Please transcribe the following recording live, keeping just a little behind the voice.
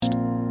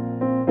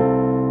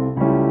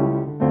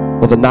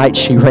Well, the night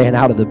she ran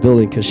out of the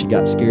building because she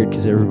got scared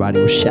because everybody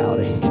was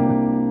shouting.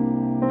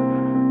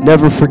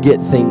 Never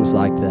forget things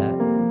like that.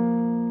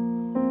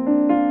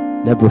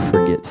 Never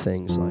forget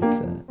things like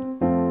that.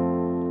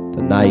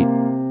 The night,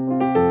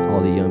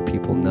 all the young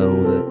people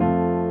know that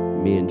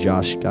me and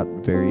Josh got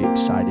very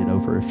excited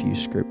over a few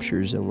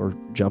scriptures, and we're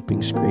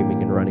jumping,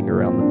 screaming, and running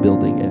around the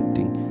building,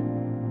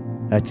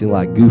 acting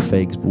like goof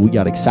eggs. But we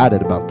got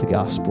excited about the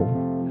gospel,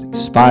 got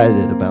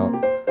excited about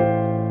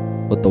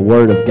what the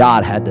Word of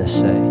God had to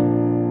say.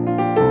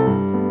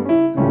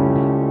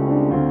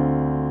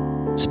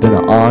 It's been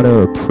an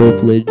honor, a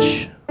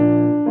privilege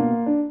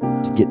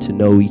to get to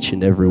know each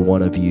and every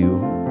one of you,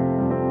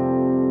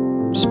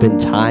 spend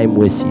time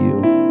with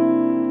you.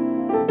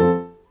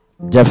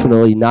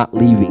 Definitely not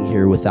leaving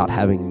here without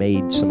having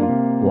made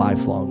some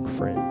lifelong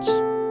friends.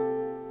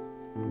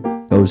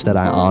 Those that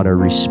I honor,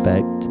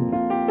 respect.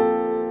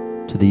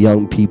 To the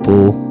young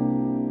people,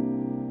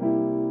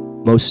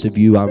 most of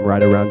you, I'm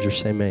right around your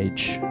same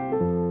age,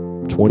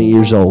 20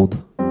 years old.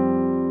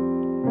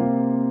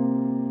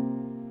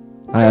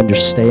 I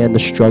understand the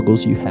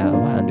struggles you have.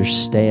 I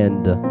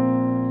understand the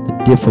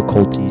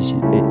difficulties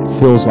it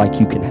feels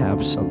like you can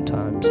have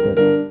sometimes.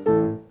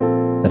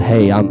 That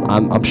hey,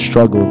 I'm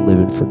struggling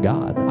living for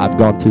God. I've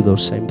gone through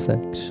those same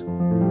things.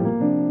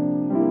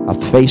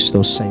 I've faced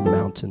those same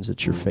mountains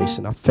that you're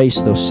facing. I've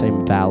faced those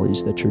same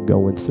valleys that you're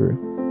going through.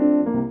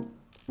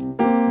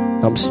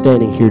 I'm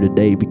standing here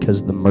today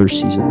because of the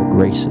mercies and the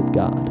grace of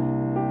God.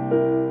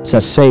 It's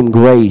that same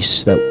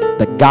grace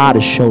that God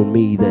has shown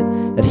me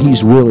that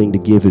He's willing to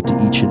give it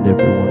to each and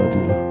every one of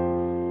you.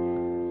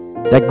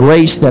 That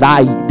grace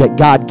that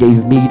God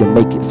gave me to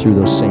make it through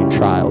those same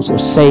trials,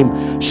 those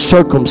same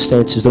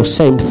circumstances, those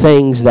same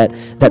things that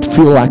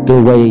feel like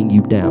they're weighing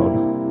you down.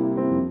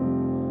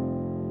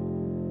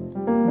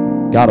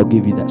 God will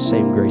give you that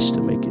same grace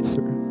to make it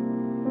through.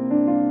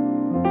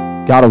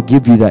 God will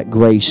give you that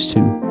grace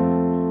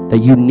that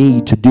you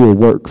need to do a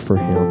work for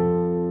Him.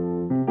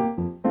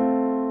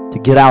 To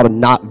get out and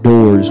knock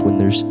doors when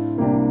there's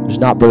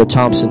not Brother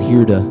Thompson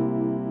here to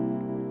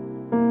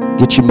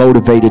get you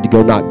motivated to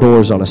go knock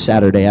doors on a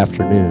Saturday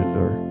afternoon,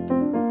 or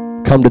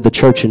come to the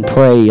church and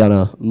pray on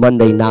a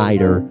Monday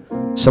night or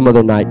some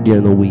other night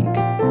during the week.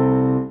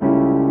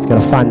 You've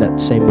got to find that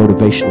same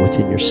motivation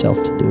within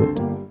yourself to do it.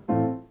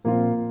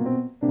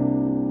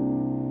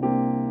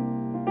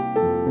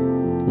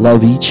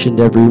 Love each and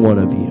every one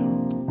of you.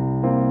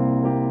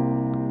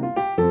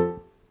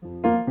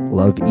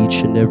 Love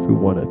each and every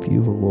one of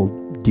you, and we'll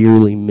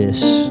dearly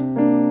miss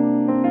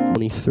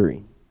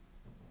 23.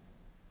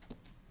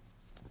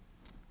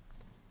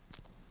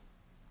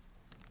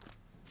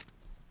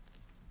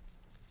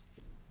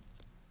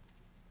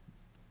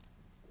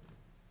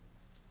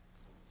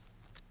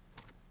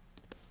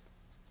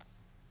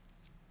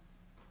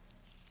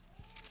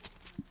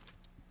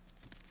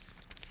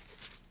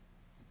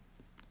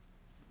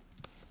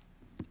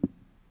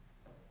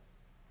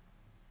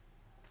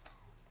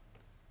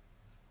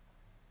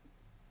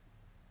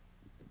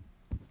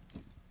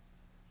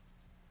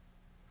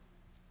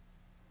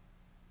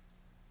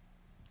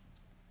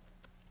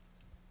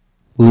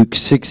 Luke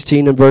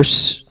 16 and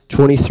verse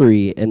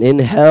 23. And in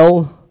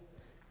hell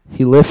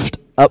he lift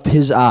up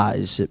his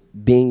eyes, at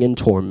being in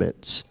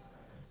torments,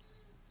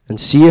 and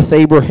seeth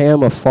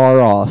Abraham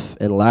afar off,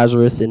 and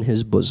Lazarus in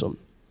his bosom.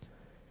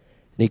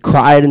 And he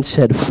cried and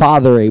said,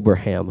 Father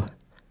Abraham,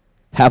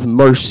 have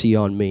mercy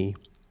on me.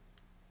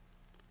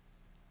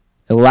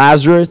 And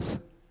Lazarus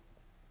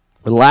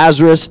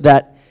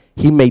that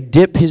he may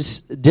dip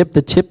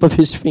the tip of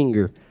his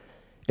finger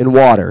in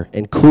water,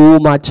 and cool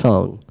my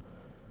tongue.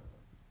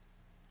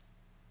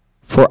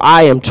 For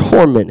I am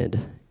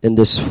tormented in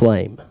this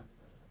flame.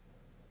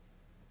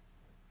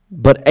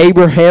 But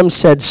Abraham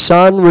said,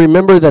 Son,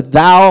 remember that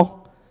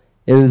thou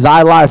in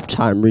thy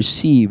lifetime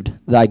received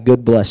thy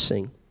good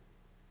blessing.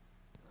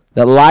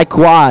 That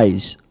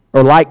likewise,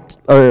 or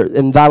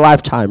in thy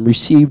lifetime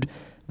received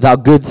thou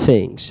good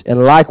things,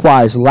 and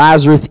likewise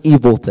Lazarus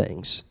evil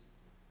things.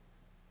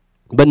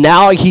 But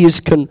now he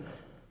is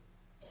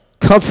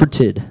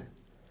comforted,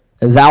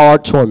 and thou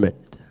art tormented.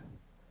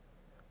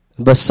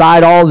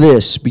 Beside all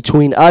this,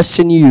 between us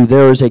and you,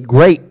 there is a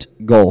great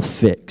gulf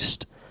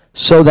fixed,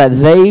 so that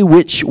they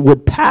which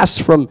would pass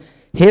from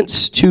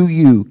hence to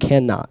you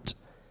cannot,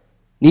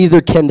 neither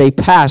can they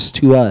pass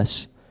to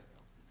us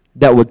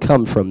that would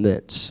come from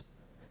thence.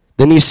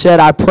 Then he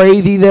said, I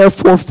pray thee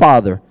therefore,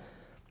 Father,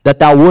 that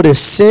thou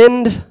wouldest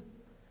send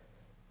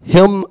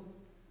him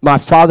my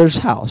father's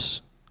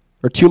house,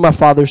 or to my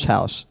father's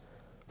house.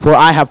 For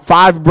I have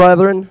 5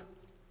 brethren,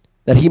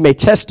 that he may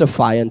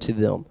testify unto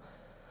them,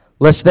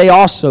 lest they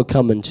also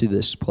come into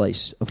this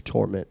place of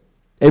torment.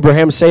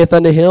 Abraham saith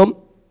unto him,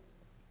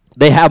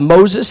 They have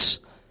Moses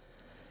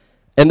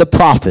and the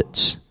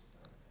prophets.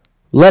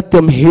 Let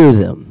them hear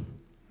them.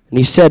 And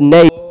he said,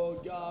 Nay.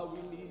 Oh, God,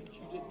 we need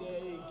you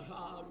today.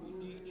 God, we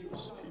need your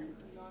spirit.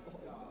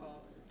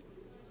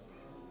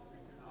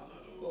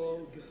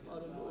 Oh,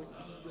 God, anoint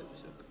these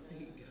lips of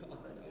clay, God,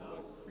 and I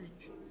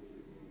preach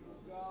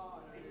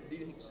the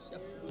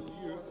acceptable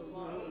year of the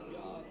Lord, God.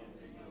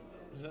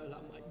 that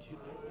I might get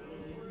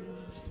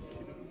used to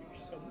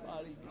get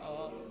somebody,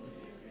 God.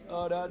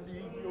 God, I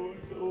need your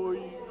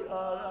anointing.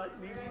 God,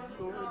 I need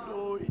your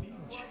anointing,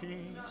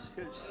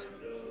 Jesus.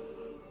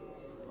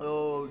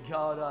 Oh,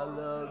 God, I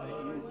love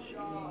you,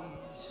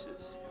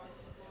 Jesus.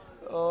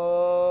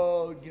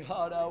 Oh,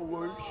 God, I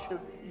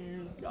worship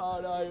you.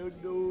 God, I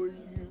adore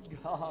you,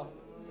 God.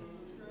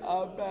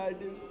 I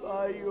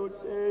magnify your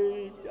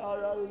name.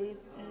 God, I lift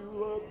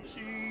you up,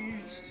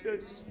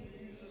 Jesus.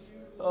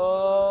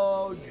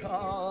 Oh,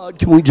 God.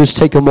 Can we just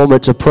take a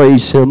moment to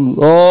praise him?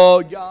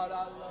 Oh, God,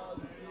 I love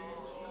you.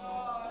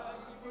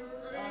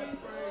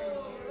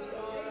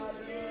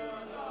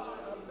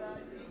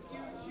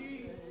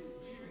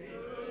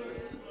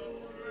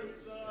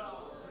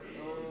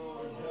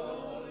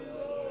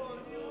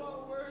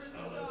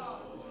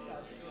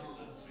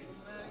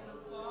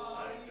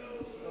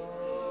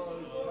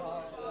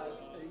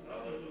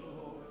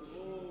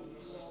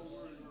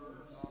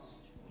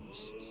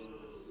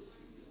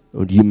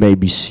 You may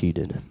be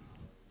seated.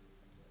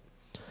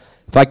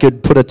 If I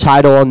could put a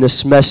title on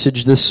this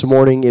message this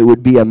morning, it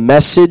would be A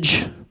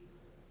Message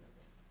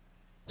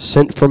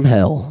Sent from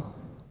Hell.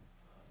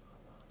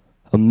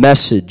 A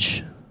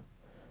message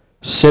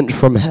sent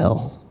from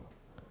hell.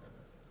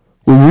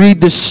 We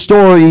read the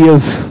story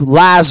of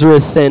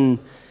Lazarus and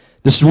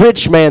this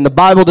rich man. The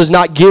Bible does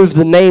not give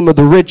the name of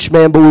the rich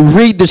man, but we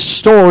read the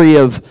story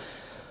of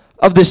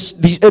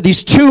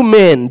these two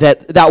men,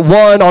 that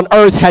one on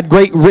earth had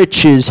great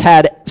riches,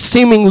 had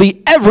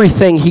seemingly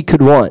everything he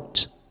could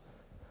want.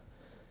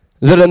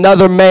 That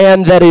another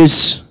man that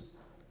is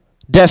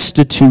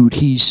destitute,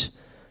 he's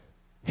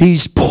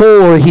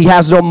poor, he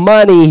has no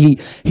money,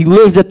 he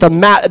lived at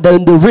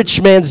the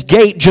rich man's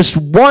gate just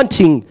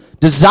wanting,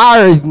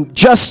 desiring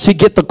just to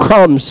get the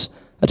crumbs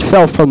that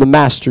fell from the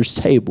master's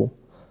table.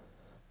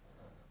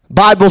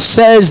 Bible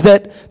says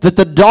that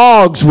the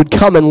dogs would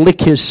come and lick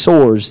his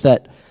sores,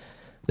 that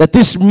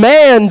this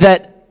man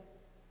that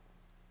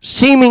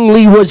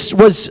seemingly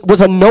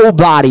was a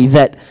nobody,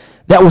 that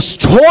was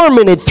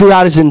tormented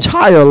throughout his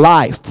entire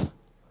life.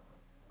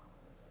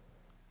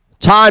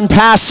 Time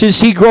passes,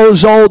 he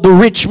grows old, the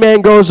rich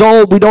man grows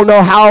old. We don't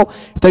know how,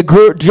 if they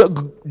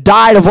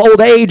died of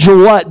old age or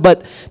what,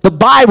 but the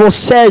Bible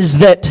says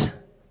that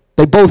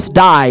they both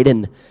died.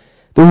 And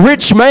the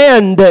rich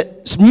man,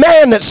 that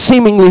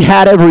seemingly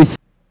had everything.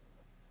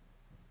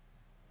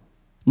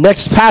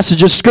 Next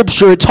passage of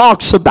scripture, it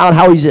talks about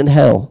how he's in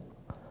hell.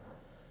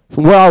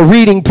 From where our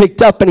reading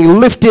picked up, and he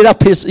lifted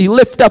up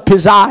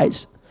his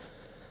eyes.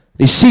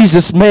 He sees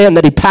this man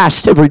that he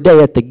passed every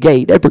day at the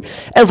gate.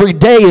 Every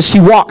day as he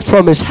walked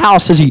from his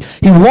house, as he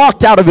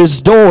walked out of his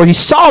door, he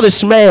saw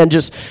this man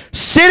just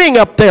sitting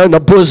up there in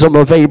the bosom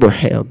of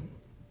Abraham.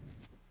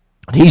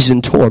 And he's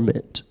in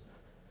torment.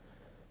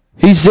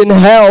 He's in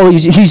hell.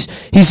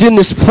 He's in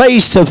this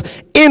place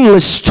of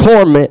endless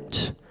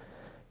torment.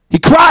 He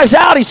cries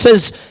out, he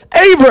says,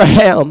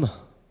 Abraham,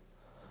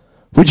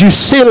 would you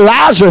send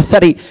Lazarus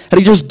that he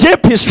just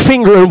dip his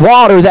finger in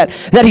water,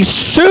 that he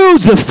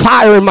soothe the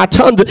fire in my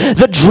tongue,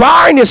 the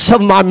dryness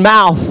of my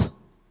mouth?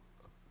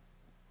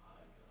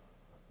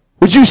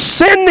 Would you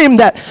send him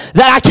that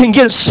I can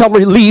get some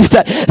relief,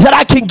 that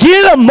I can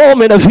get a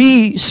moment of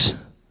ease?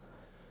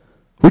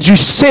 Would you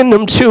send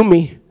him to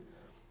me?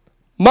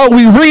 When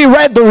we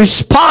reread the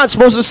response,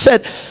 Moses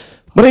said,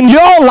 but in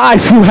your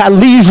life you had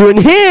leisure, in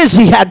his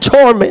he had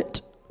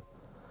torment.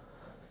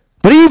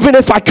 But even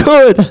if I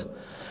could,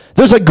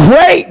 there's a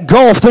great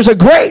gulf, there's a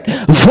great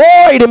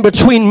void in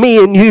between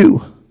me and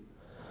you.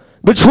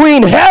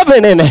 Between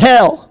heaven and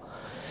hell.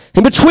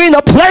 In between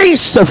the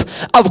place of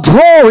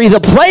glory, the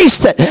place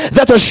that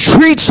the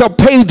streets are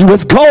paved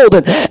with gold,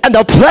 and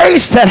the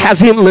place that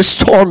has endless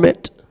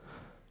torment.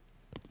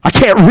 I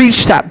can't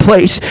reach that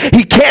place.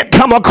 He can't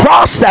come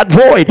across that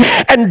void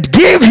and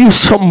give you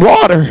some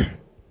water.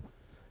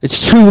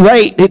 It's too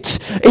late.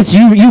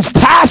 You've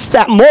passed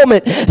that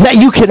moment that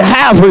you can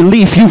have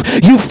relief.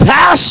 You've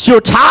passed your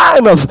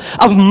time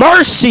of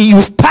mercy.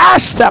 You've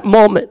passed that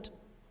moment.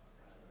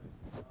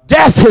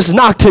 Death has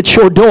knocked at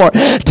your door.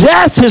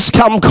 Death has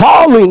come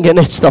calling, and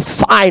it's the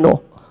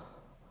final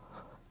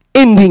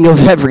ending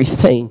of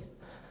everything.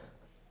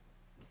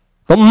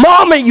 The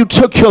moment you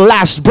took your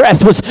last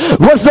breath was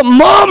the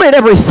moment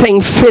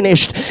everything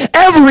finished.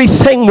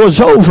 Everything was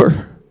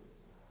over.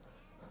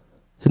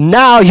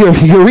 Now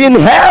you're in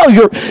hell.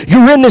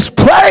 You're in this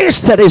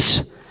place that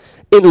is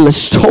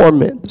endless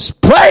torment. This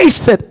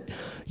place that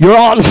you're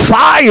on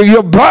fire.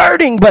 You're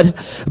burning, but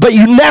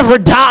you never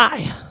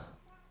die.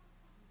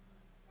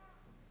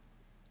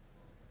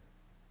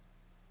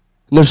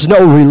 And there's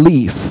no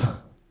relief.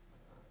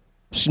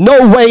 There's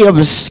no way of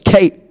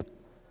escape.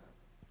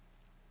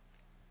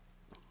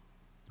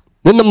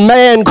 Then the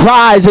man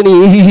cries and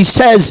he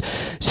says,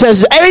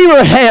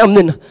 Abraham,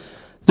 then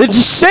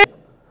just say,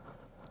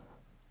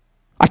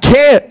 I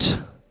can't.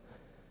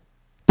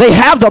 They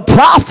have the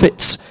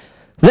prophets.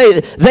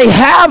 They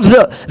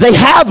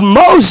have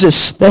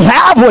Moses. They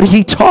have what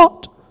he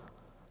taught.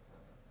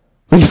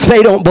 But if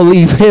they don't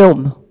believe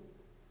him,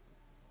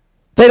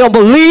 They don't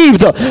believe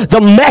the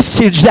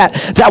message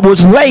that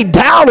was laid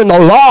down in the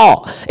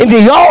law, in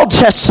the Old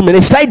Testament.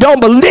 If they don't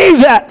believe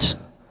that,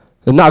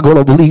 they're not going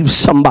to believe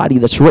somebody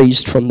that's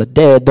raised from the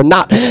dead. They're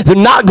not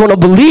going to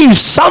believe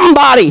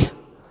somebody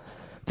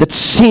that's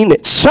seen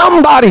it.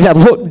 Somebody that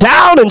looked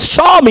down and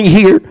saw me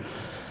here,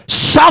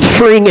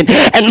 suffering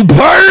and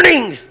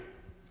burning,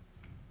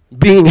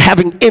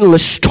 having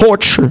endless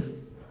torture.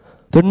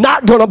 They're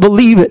not going to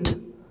believe it.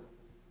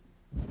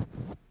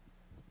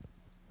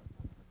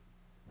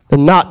 They're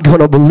not going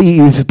to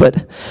believe,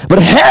 but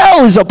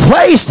hell is a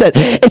place that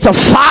it's a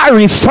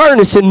fiery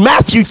furnace in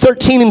Matthew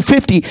 13 and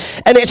 50,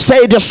 and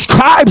it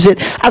describes it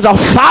as a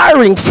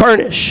firing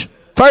furnace.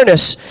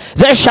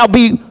 There shall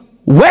be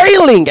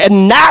wailing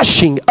and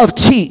gnashing of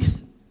teeth.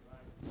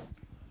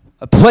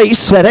 A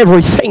place that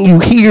everything you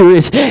hear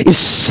is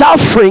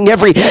suffering,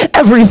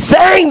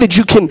 everything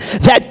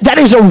that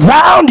is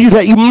around you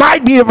that you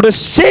might be able to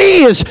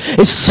see is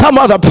some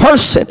other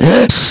person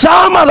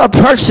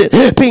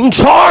being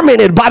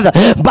tormented by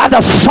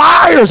the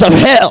fires of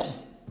hell.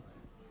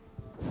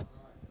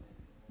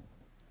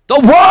 The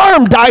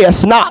worm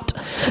dieth not,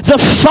 the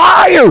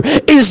fire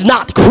is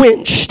not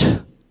quenched.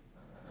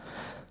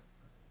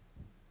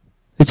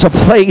 It's a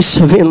place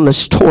of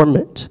endless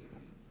torment.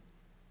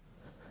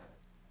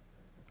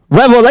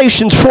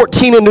 Revelations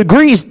 14 and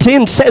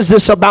 10 says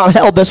this about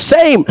hell. The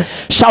same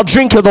shall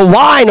drink of the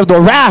wine of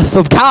the wrath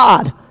of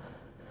God,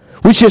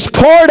 which is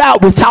poured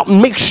out without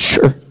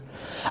mixture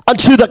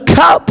unto the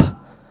cup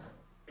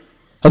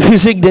of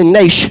his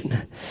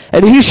indignation.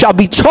 And he shall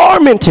be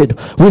tormented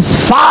with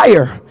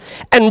fire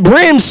and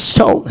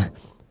brimstone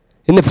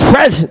in the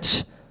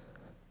presence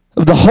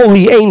of the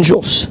holy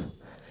angels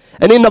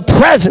and in the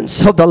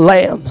presence of the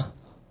Lamb.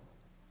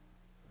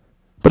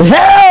 But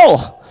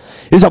hell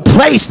is a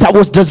place that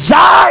was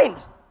designed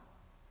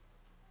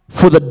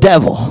for the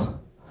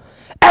devil.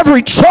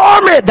 Every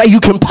torment that you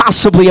can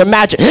possibly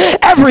imagine,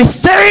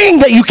 everything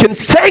that you can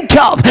think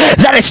of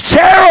that is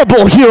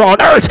terrible here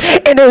on earth,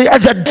 and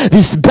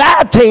these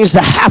bad things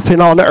that happen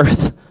on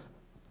earth,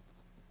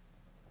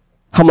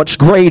 how much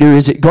greater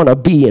is it going to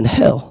be in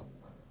hell?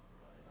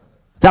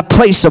 That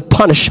place of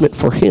punishment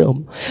for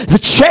him. The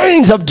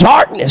chains of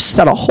darkness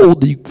that'll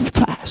hold you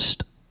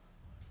fast.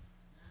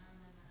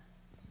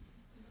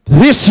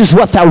 This is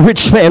what that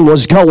rich man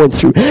was going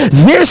through.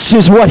 This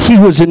is what he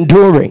was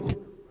enduring.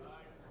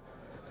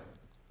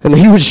 And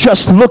he was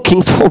just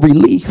looking for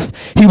relief.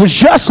 He was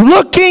just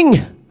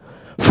looking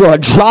for a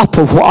drop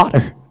of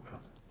water.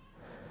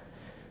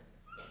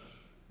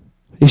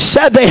 He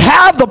said they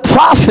have the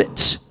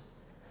prophets.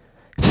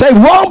 If they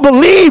won't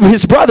believe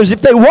his brothers,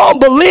 if they won't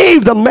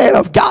believe the man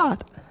of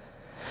God,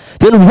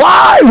 then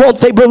why won't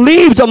they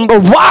believe them,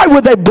 or why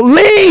would they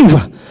believe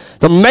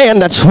the man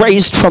that's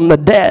raised from the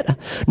dead?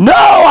 No,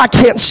 I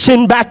can't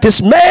send back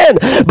this man,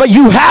 but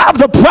you have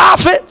the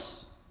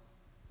prophets.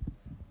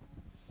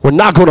 We're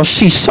not going to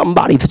see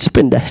somebody that's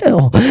been to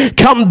hell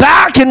come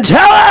back and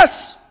tell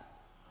us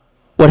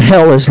what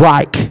hell is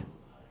like.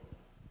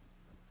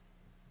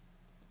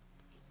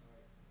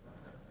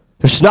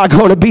 There's not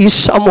going to be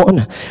someone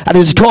that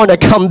is going to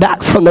come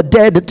back from the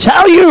dead to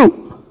tell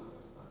you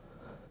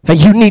that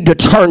you need to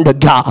turn to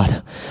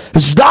God.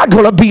 There's not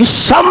going to be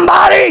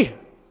somebody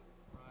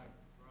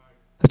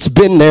that's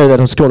been there that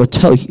is going to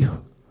tell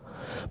you.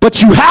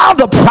 But you have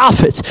the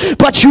prophets.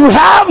 But you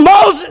have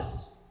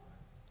Moses.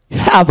 You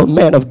have a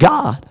man of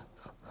God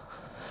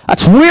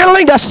that's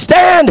willing to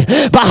stand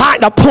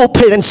behind a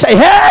pulpit and say,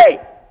 hey,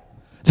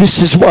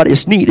 this is what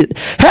is needed.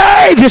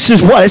 Hey, this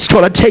is what it's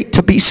going to take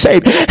to be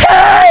saved.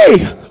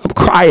 Hey, I'm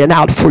crying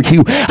out for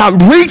you. I'm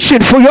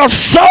reaching for your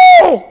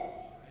soul.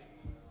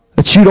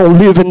 That you don't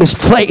live in this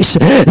place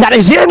that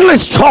is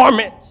endless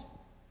torment.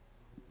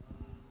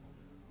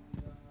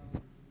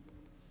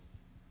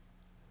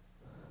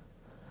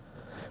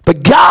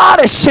 But God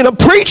has sent a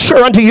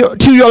preacher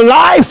to your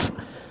life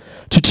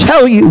to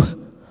tell you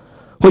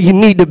what you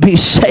need to be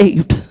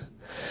saved.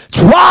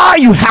 It's why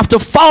you have to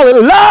fall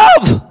in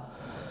love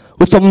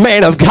with the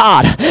man of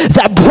God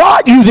that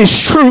brought you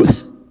this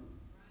truth.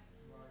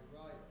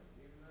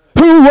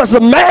 Who was the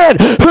man?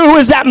 Who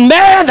is that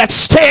man that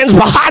stands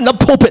behind the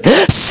pulpit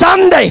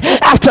Sunday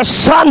after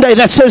Sunday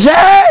that says,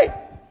 hey,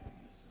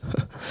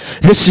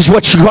 this is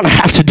what you're going to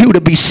have to do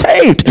to be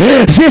saved.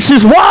 This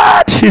is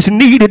what is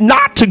needed,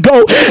 not to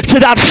go to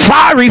that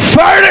fiery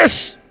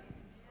furnace.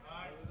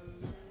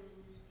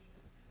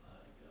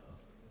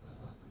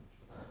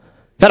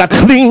 You got to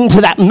cling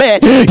to that man.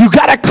 You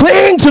got to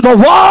cling to the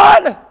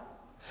one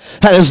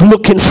that is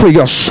looking for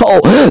your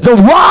soul. The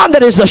one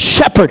that is the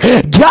shepherd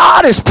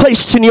God has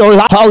placed in your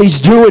life. All he's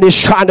doing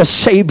is trying to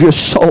save your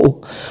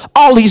soul.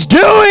 All he's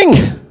doing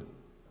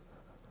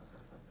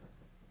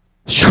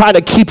is trying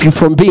to keep you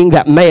from being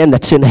that man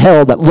that's in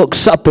hell that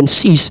looks up and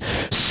sees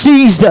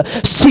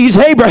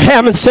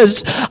Abraham and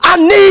says, I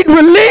need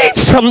relief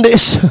from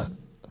this.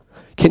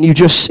 Can you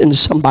just send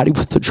somebody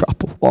with a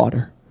drop of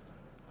water?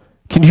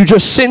 Can you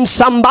just send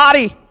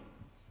somebody?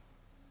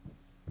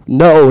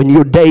 No, in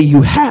your day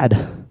you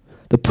had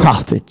the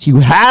prophets. You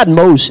had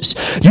Moses.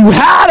 You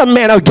had a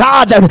man of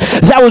God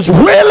that was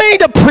willing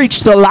to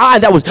preach the lie,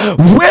 that was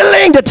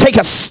willing to take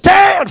a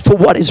stand for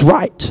what is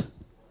right.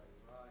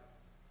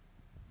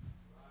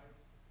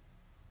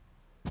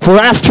 For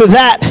after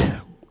that,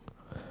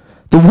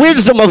 the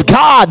wisdom of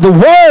God, the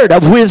word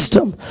of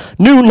wisdom,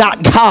 knew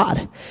not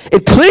God.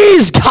 It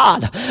pleased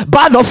God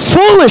by the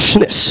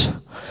foolishness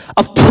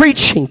of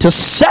preaching to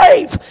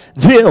save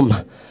them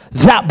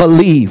that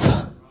believe.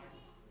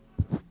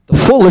 The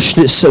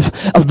foolishness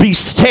of me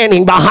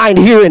standing behind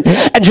here and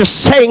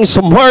just saying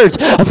some words,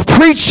 of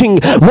preaching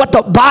what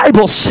the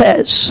Bible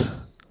says,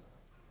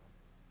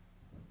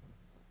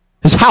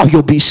 is how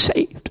you'll be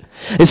saved.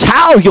 Is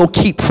how you'll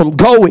keep from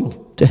going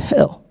to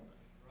hell.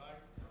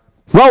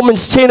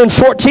 Romans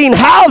 10:14,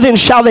 how then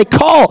shall they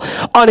call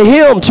on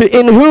him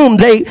in whom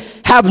they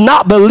have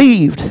not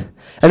believed?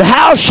 And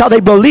how shall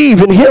they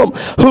believe in him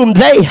whom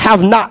they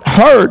have not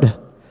heard?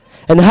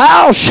 And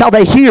how shall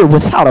they hear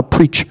without a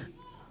preacher?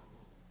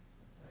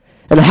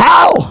 And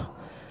how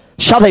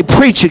shall they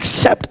preach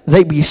except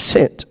they be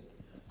sent?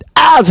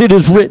 As it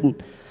is written,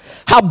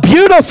 how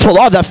beautiful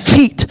are the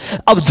feet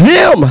of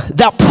them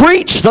that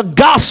preach the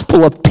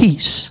gospel of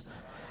peace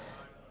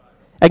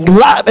and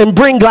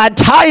bring glad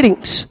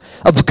tidings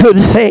of good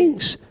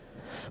things.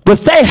 But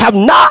they have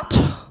not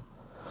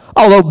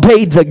all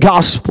obeyed the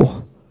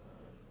gospel.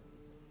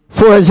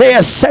 For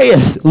Isaiah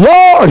saith,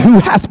 Lord, who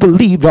hath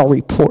believed our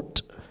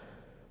report?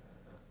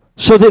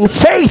 So then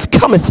faith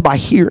cometh by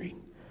hearing,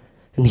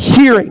 and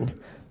hearing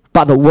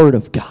by the word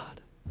of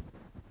God.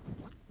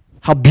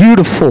 How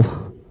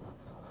beautiful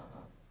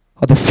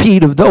are the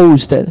feet of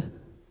those that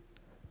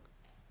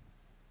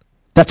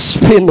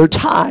spend their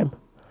time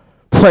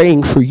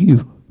praying for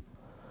you.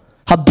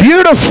 How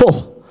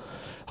beautiful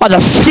are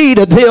the feet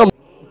of them.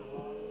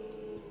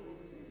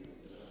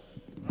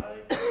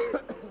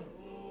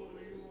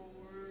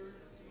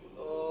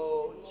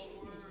 Oh,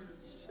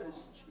 Jesus,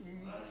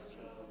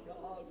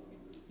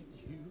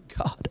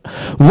 God.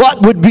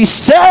 What would be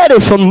said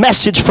if a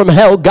message from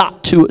hell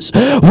got to us?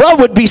 What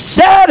would be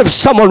said if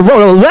someone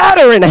wrote a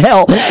letter in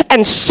hell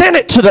and sent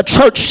it to the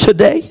church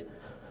today?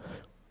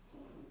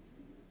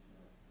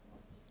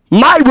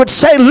 Might would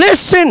say,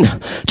 listen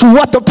to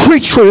what the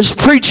preacher is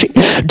preaching.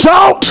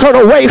 Don't turn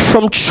away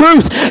from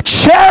truth.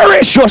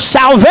 Cherish your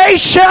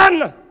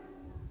salvation.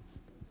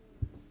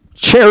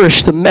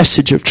 Cherish the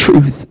message of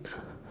truth.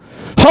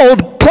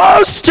 Hold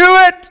close to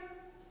it.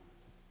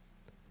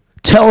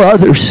 Tell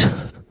others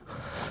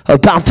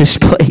about this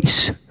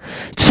place.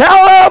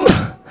 Tell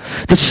them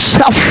the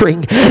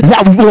suffering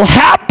that will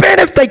happen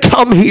if they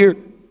come here.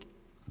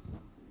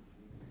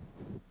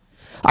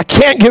 I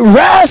can't get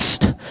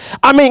rest.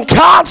 I'm in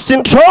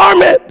constant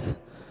torment.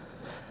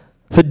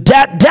 The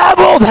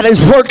devil that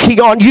is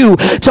working on you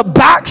to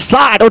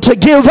backslide or to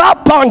give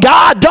up on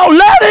God, don't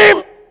let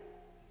him.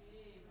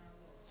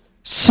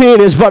 Sin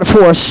is but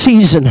for a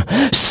season.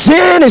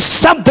 Sin is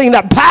something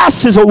that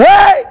passes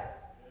away.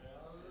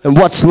 And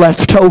what's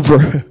left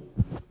over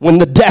when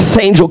the death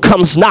angel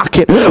comes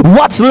knocking?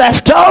 What's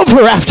left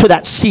over after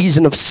that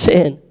season of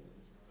sin?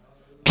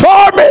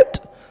 Torment,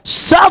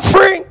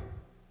 suffering.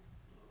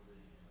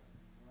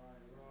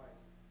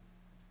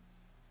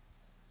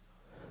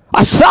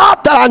 I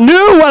thought that I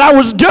knew what I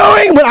was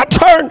doing when I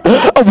turned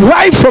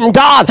away from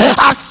God.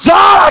 I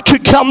thought I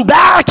could come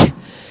back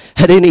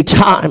at any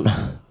time.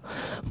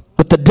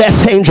 But the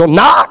death angel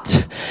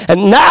knocked,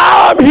 and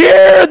now I'm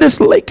here in this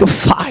lake of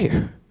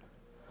fire.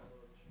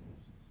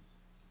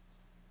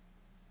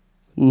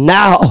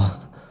 Now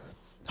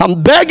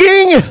I'm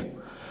begging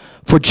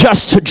for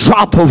just a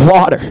drop of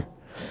water.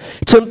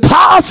 It's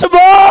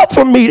impossible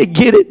for me to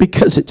get it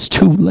because it's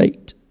too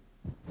late.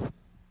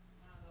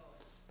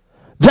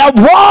 That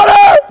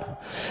water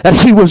that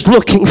he was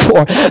looking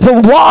for,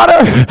 the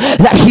water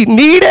that he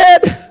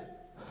needed,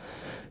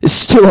 is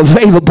still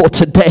available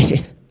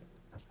today.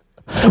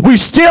 We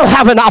still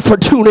have an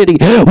opportunity.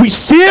 We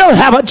still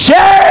have a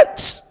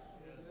chance.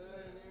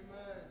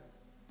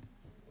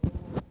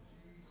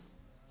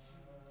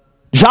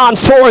 John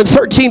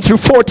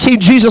 4:13-14,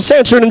 Jesus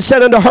answered and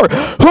said unto her,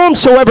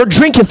 whomsoever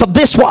drinketh of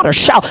this water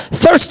shall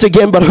thirst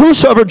again, but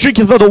whosoever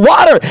drinketh of the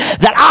water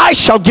that I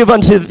shall give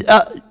unto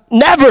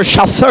never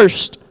shall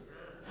thirst.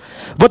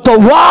 But the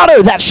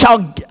water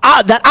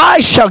that I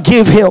shall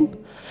give him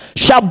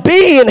shall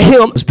be in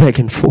him. He was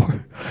begging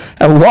for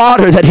a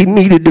water that he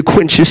needed to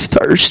quench his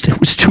thirst. It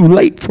was too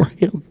late for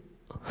him.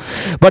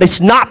 But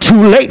it's not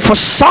too late for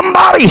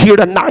somebody here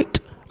tonight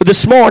or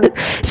this morning.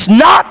 It's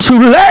not too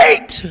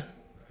late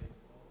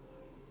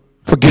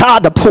for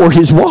God to pour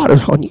his water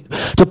on you,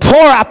 to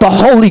pour out the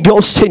Holy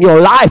Ghost in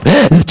your life,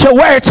 to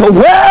where it's a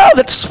well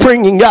that's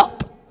springing up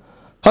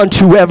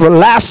unto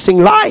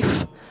everlasting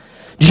life.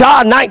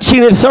 John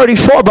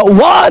 19:34, but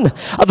one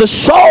of the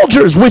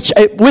soldiers which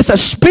with a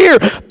spear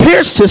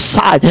pierced his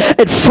side,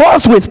 and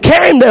forthwith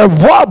came there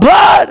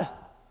blood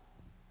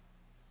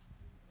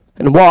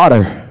and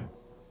water.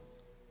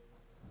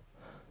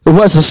 It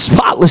was a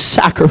spotless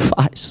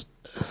sacrifice.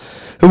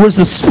 It was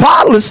the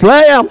spotless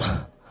lamb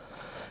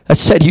that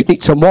said, you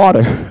need some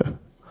water.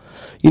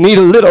 You need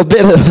a little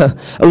bit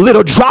of a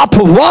little drop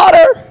of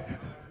water.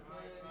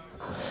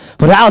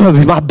 But out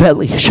of my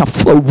belly shall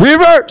flow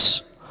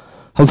rivers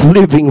of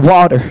living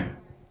water.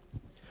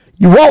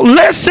 You won't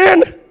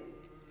listen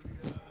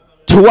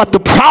to what the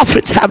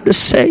prophets have to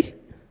say.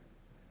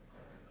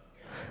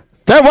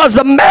 There was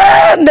a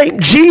man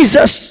named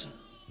Jesus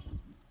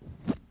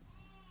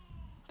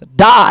that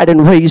died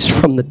and raised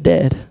from the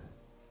dead.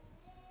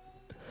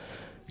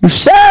 You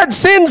said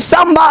send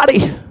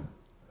somebody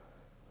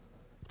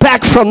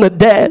back from the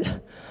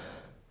dead.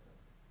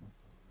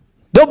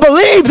 They'll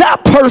believe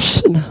that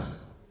person.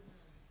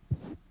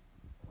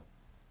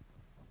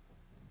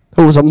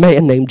 There was a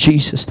man named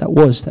Jesus that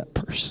was that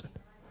person.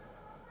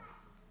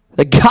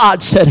 That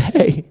God said,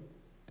 hey,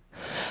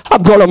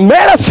 I'm going to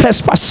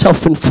manifest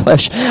myself in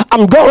flesh.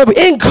 I'm going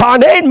to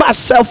incarnate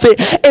myself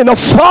in the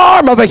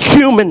form of a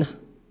human.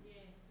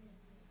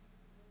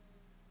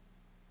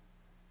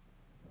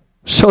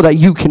 So that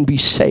you can be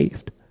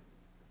saved.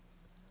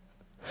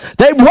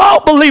 They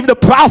won't believe the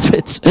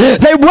prophets.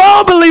 They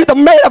won't believe the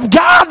man of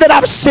God that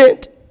I've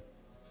sent.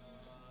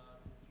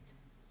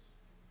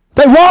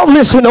 They won't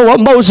listen to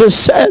what Moses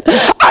said.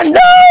 I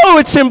know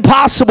it's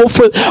impossible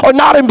or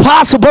not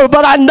impossible,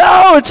 but I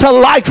know it's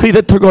unlikely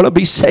that they're going to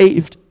be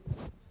saved.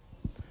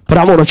 But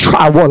I'm going to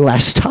try one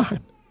last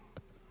time.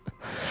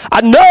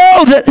 I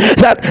know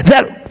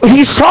that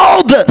he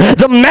saw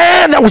the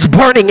man that was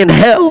burning in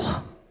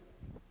hell.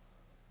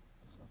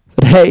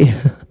 But hey,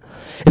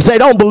 if they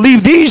don't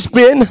believe these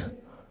men,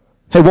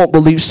 they won't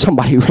believe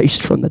somebody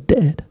raised from the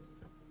dead.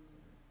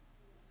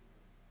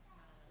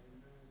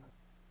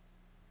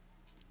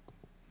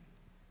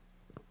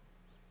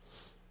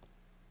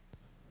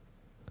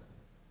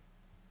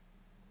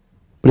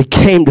 But he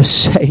came to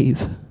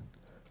save.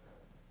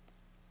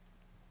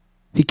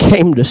 He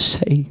came to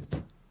save.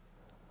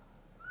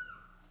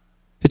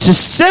 It's as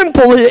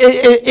simple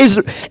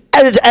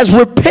as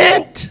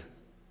repent,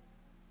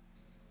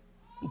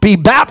 be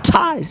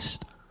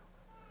baptized,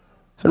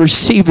 and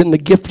receiving the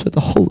gift of the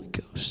Holy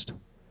Ghost.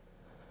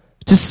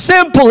 It's as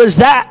simple as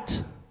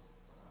that.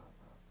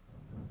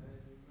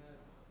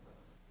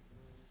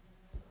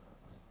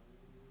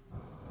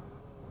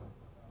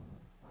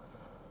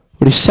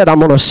 But he said, I'm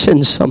going to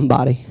send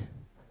somebody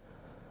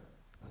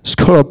who's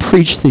going to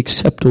preach the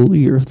acceptable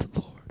year of the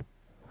Lord.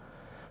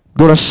 I'm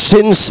going to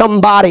send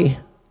somebody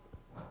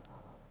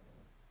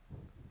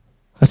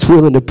that's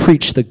willing to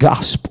preach the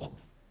gospel.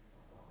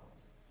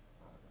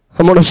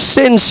 I'm going to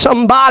send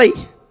somebody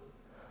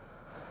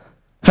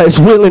that's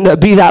willing to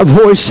be that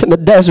voice in the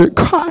desert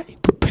crying,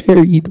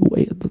 prepare ye the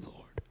way of the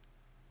Lord.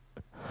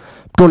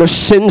 I'm going to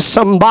send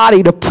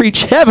somebody to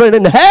preach heaven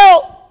and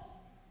hell.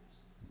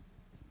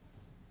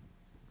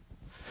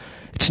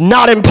 It's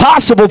not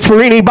impossible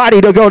for anybody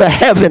to go to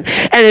heaven,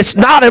 and it's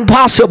not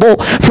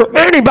impossible for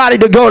anybody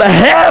to go to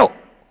hell.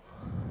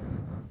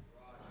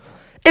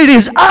 It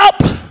is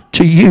up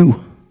to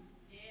you.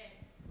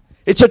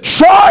 It's a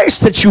choice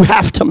that you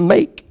have to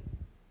make.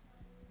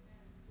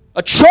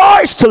 A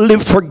choice to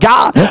live for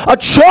God. A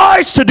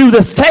choice to do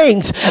the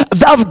things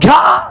of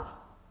God.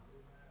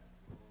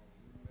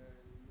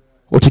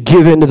 Or to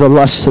give in to the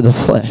lusts of the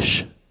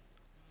flesh.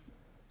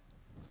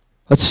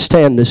 Let's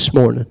stand this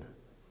morning.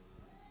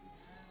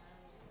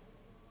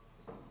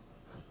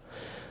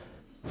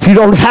 If you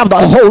don't have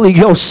the Holy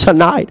Ghost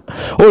tonight,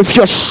 or if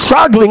you're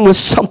struggling with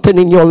something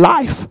in your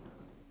life,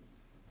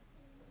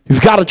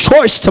 you've got a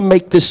choice to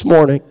make this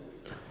morning.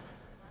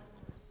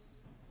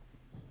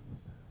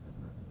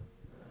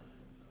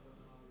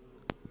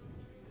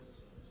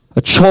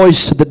 A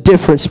choice of the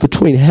difference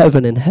between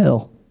heaven and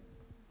hell.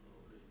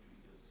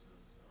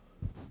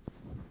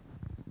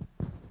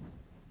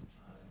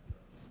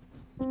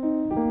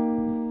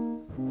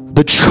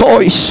 The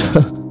choice.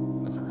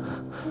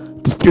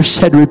 Peter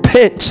said,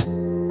 repent.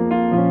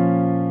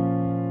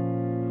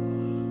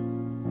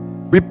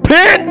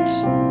 Repent.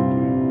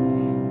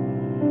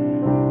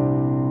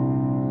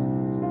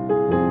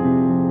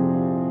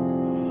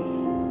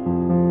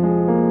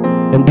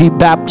 And be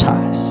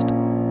baptized,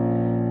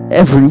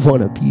 every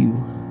one of you,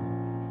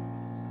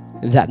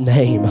 in that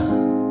name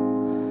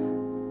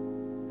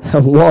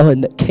of one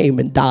that came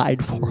and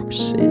died for our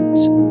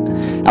sins,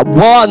 that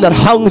one that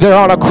hung there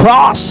on a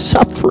cross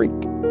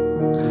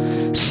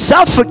suffering,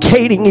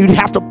 suffocating. You'd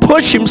have to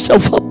push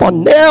himself up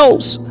on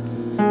nails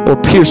or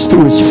pierce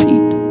through his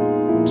feet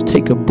to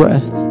take a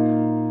breath.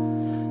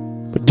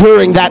 But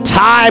during that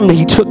time,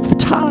 he took the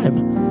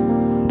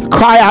time to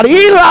cry out,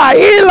 Eli,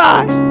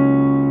 Eli,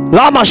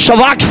 lama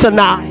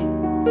sabachthani.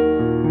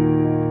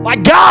 My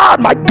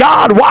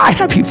God, why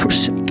have you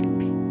forsaken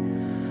me?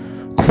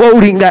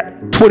 Quoting that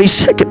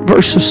 22nd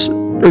verse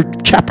or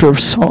chapter of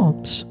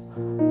Psalms.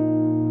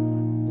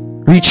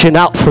 Reaching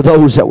out for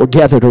those that were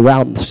gathered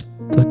around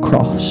the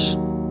cross.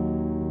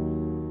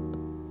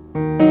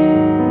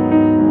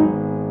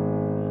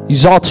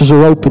 These altars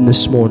are open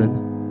this morning.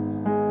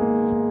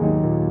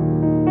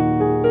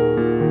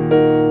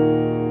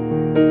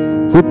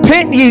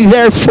 Repent ye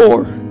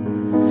therefore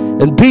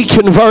and be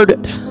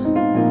converted,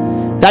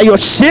 that your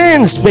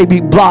sins may be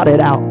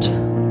blotted out.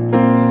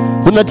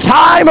 when the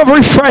time of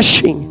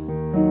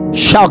refreshing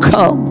shall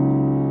come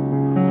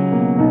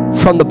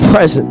from the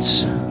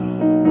presence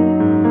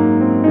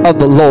of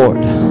the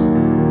Lord.